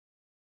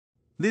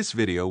This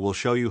video will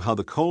show you how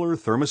the KOHLER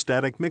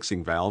thermostatic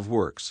mixing valve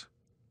works.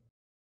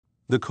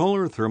 The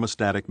KOHLER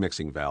thermostatic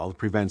mixing valve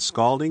prevents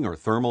scalding or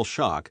thermal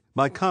shock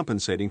by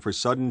compensating for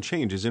sudden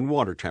changes in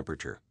water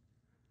temperature.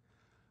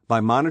 By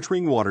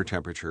monitoring water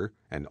temperature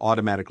and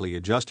automatically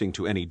adjusting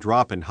to any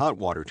drop in hot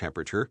water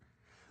temperature,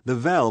 the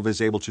valve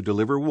is able to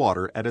deliver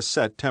water at a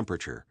set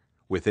temperature,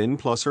 within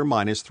plus or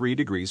minus 3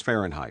 degrees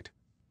Fahrenheit.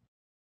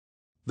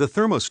 The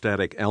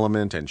thermostatic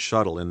element and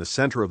shuttle in the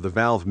center of the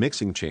valve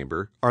mixing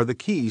chamber are the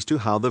keys to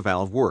how the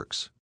valve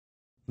works.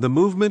 The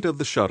movement of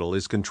the shuttle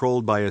is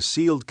controlled by a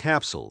sealed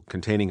capsule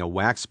containing a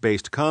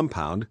wax-based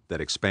compound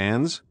that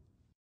expands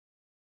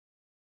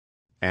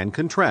and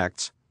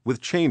contracts with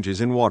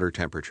changes in water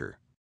temperature.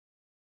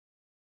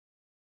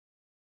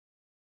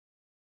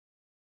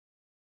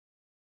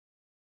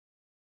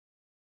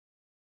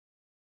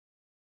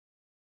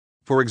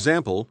 For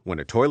example, when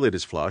a toilet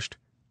is flushed,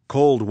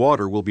 cold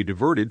water will be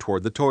diverted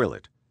toward the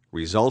toilet,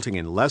 resulting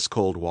in less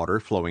cold water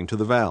flowing to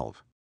the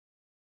valve.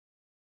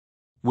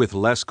 With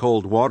less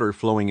cold water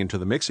flowing into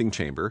the mixing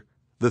chamber,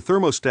 the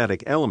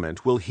thermostatic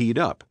element will heat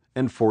up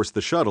and force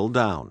the shuttle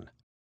down.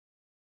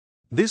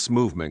 This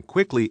movement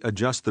quickly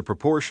adjusts the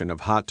proportion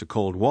of hot to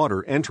cold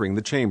water entering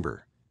the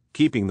chamber,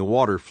 keeping the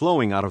water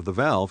flowing out of the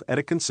valve at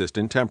a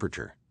consistent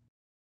temperature.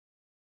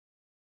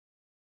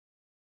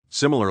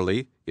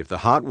 Similarly, if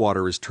the hot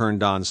water is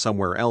turned on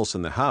somewhere else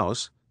in the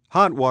house,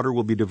 hot water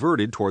will be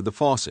diverted toward the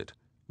faucet,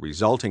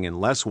 resulting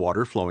in less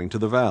water flowing to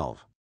the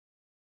valve.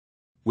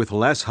 With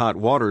less hot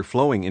water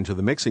flowing into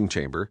the mixing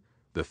chamber,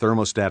 the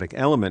thermostatic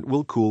element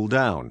will cool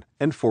down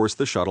and force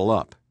the shuttle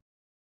up.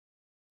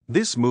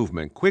 This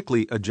movement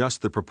quickly adjusts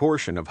the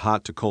proportion of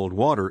hot to cold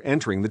water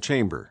entering the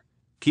chamber,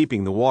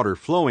 keeping the water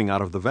flowing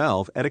out of the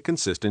valve at a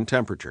consistent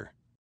temperature.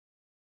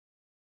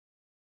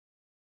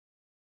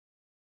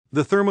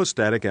 The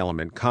thermostatic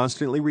element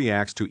constantly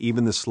reacts to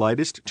even the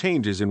slightest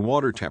changes in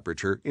water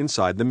temperature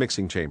inside the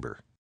mixing chamber.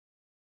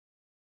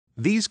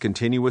 These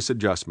continuous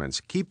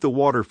adjustments keep the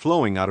water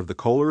flowing out of the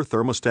KOHLER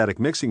thermostatic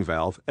mixing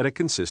valve at a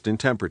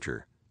consistent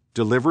temperature,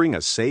 delivering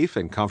a safe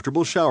and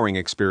comfortable showering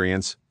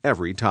experience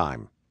every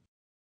time.